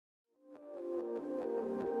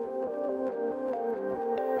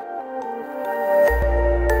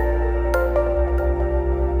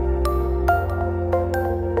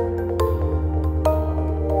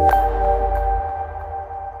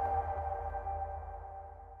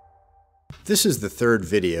This is the third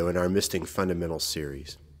video in our misting fundamentals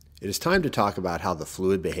series. It is time to talk about how the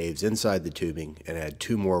fluid behaves inside the tubing and add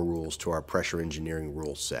two more rules to our pressure engineering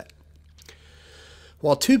rule set.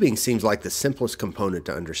 While tubing seems like the simplest component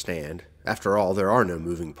to understand, after all, there are no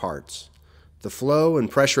moving parts. The flow and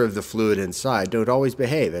pressure of the fluid inside don't always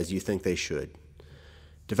behave as you think they should.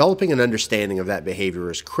 Developing an understanding of that behavior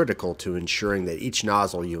is critical to ensuring that each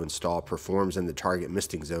nozzle you install performs in the target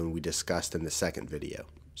misting zone we discussed in the second video.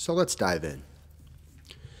 So let's dive in.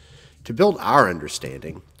 To build our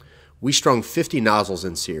understanding, we strung 50 nozzles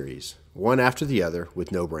in series, one after the other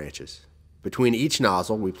with no branches. Between each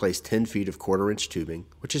nozzle, we placed 10 feet of quarter-inch tubing,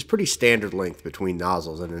 which is pretty standard length between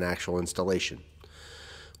nozzles in an actual installation.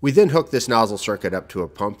 We then hooked this nozzle circuit up to a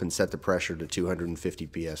pump and set the pressure to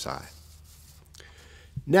 250 psi.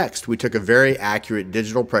 Next, we took a very accurate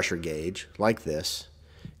digital pressure gauge, like this,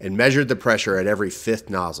 and measured the pressure at every fifth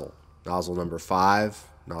nozzle, nozzle number 5,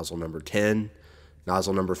 nozzle number 10,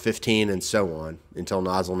 nozzle number 15, and so on, until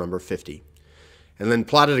nozzle number 50, and then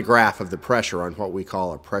plotted a graph of the pressure on what we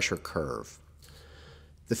call a pressure curve.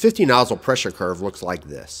 The 50 nozzle pressure curve looks like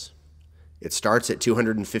this. It starts at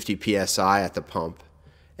 250 psi at the pump,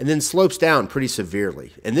 and then slopes down pretty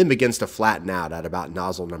severely, and then begins to flatten out at about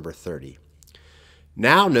nozzle number 30.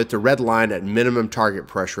 Now note the red line at minimum target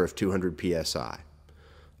pressure of 200 psi.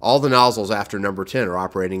 All the nozzles after number 10 are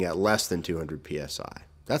operating at less than 200 psi.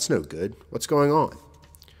 That's no good. What's going on?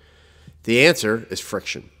 The answer is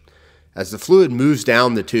friction. As the fluid moves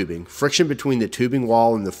down the tubing, friction between the tubing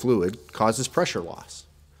wall and the fluid causes pressure loss.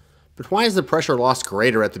 But why is the pressure loss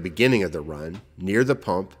greater at the beginning of the run, near the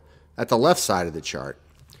pump, at the left side of the chart,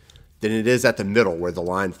 than it is at the middle where the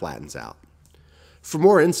line flattens out? For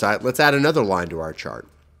more insight, let's add another line to our chart.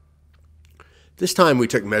 This time we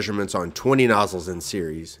took measurements on 20 nozzles in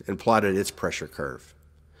series and plotted its pressure curve.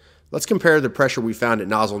 Let's compare the pressure we found at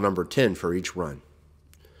nozzle number 10 for each run.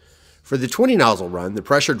 For the 20 nozzle run, the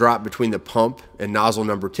pressure drop between the pump and nozzle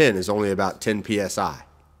number 10 is only about 10 psi.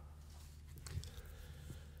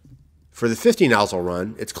 For the 50 nozzle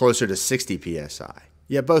run, it's closer to 60 psi,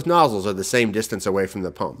 yet both nozzles are the same distance away from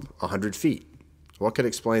the pump, 100 feet. What could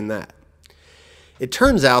explain that? It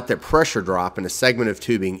turns out that pressure drop in a segment of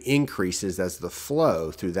tubing increases as the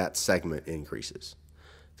flow through that segment increases.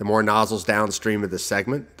 The more nozzles downstream of the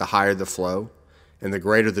segment, the higher the flow, and the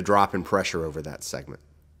greater the drop in pressure over that segment.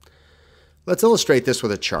 Let's illustrate this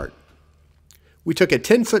with a chart. We took a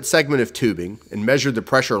 10-foot segment of tubing and measured the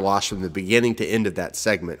pressure loss from the beginning to end of that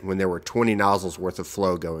segment when there were 20 nozzles worth of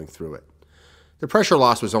flow going through it. The pressure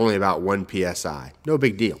loss was only about 1 psi, no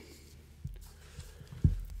big deal.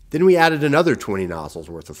 Then we added another 20 nozzles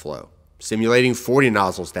worth of flow, simulating 40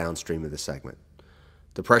 nozzles downstream of the segment.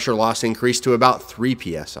 The pressure loss increased to about 3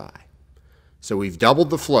 psi. So we've doubled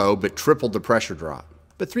the flow but tripled the pressure drop,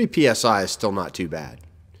 but 3 psi is still not too bad.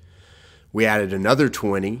 We added another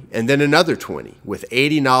 20 and then another 20. With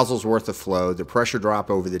 80 nozzles worth of flow, the pressure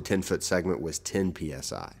drop over the 10-foot segment was 10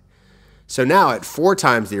 psi. So now at 4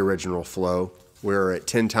 times the original flow, we're at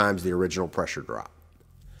 10 times the original pressure drop.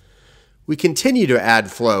 We continue to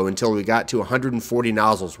add flow until we got to 140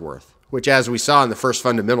 nozzles worth, which, as we saw in the first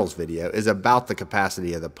fundamentals video, is about the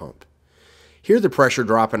capacity of the pump. Here the pressure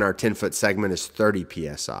drop in our 10-foot segment is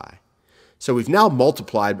 30 psi. So we've now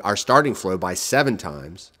multiplied our starting flow by 7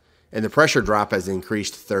 times, and the pressure drop has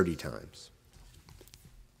increased 30 times.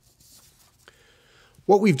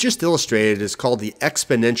 What we've just illustrated is called the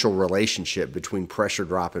exponential relationship between pressure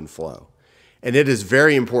drop and flow. And it is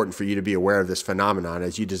very important for you to be aware of this phenomenon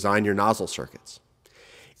as you design your nozzle circuits.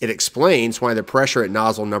 It explains why the pressure at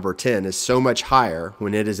nozzle number 10 is so much higher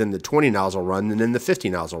when it is in the 20 nozzle run than in the 50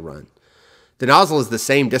 nozzle run. The nozzle is the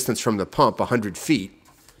same distance from the pump, 100 feet,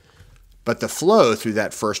 but the flow through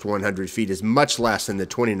that first 100 feet is much less in the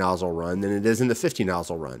 20 nozzle run than it is in the 50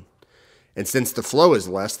 nozzle run. And since the flow is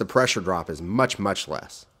less, the pressure drop is much, much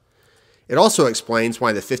less. It also explains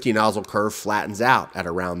why the 50 nozzle curve flattens out at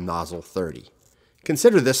around nozzle 30.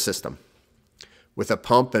 Consider this system. With a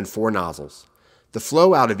pump and 4 nozzles, the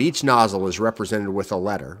flow out of each nozzle is represented with a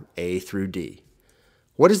letter, A through D.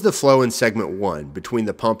 What is the flow in segment 1 between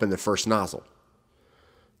the pump and the first nozzle?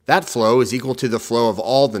 That flow is equal to the flow of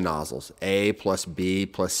all the nozzles, A plus B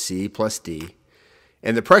plus C plus D,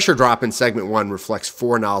 and the pressure drop in segment 1 reflects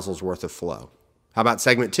 4 nozzles worth of flow. How about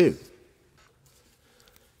segment 2?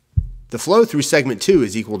 The flow through segment 2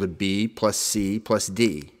 is equal to B plus C plus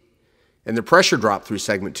D, and the pressure drop through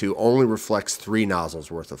segment 2 only reflects 3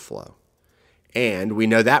 nozzles worth of flow. And we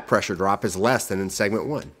know that pressure drop is less than in segment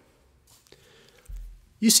 1.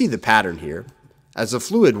 You see the pattern here. As the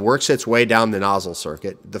fluid works its way down the nozzle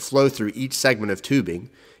circuit, the flow through each segment of tubing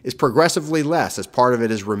is progressively less as part of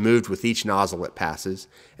it is removed with each nozzle it passes,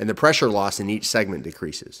 and the pressure loss in each segment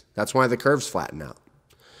decreases. That's why the curves flatten out.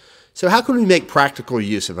 So how can we make practical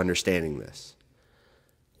use of understanding this?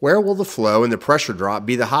 Where will the flow and the pressure drop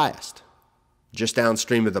be the highest? Just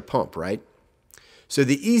downstream of the pump, right? So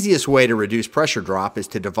the easiest way to reduce pressure drop is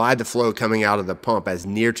to divide the flow coming out of the pump as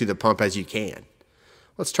near to the pump as you can.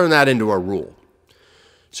 Let's turn that into a rule.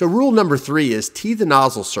 So rule number 3 is tee the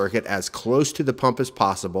nozzle circuit as close to the pump as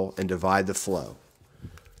possible and divide the flow,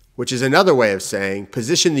 which is another way of saying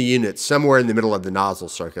position the unit somewhere in the middle of the nozzle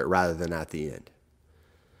circuit rather than at the end.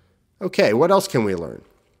 Okay, what else can we learn?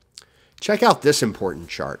 Check out this important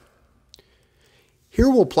chart. Here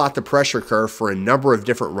we'll plot the pressure curve for a number of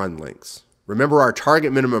different run lengths. Remember, our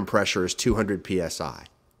target minimum pressure is 200 psi.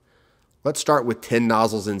 Let's start with 10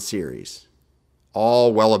 nozzles in series,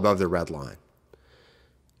 all well above the red line.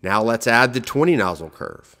 Now let's add the 20 nozzle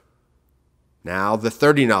curve. Now the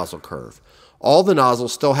 30 nozzle curve. All the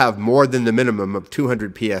nozzles still have more than the minimum of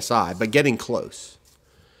 200 psi, but getting close.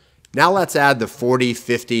 Now let's add the 40,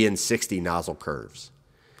 50, and 60 nozzle curves.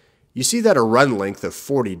 You see that a run length of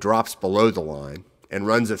 40 drops below the line, and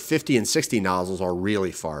runs of 50 and 60 nozzles are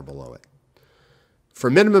really far below it. For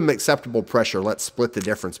minimum acceptable pressure, let's split the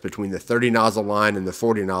difference between the 30 nozzle line and the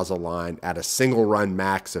 40 nozzle line at a single run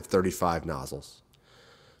max of 35 nozzles.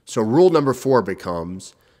 So rule number 4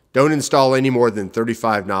 becomes, don't install any more than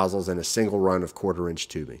 35 nozzles in a single run of 1/4 inch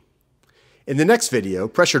tubing. In the next video,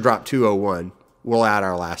 Pressure Drop 201, we'll add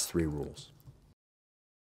our last 3 rules.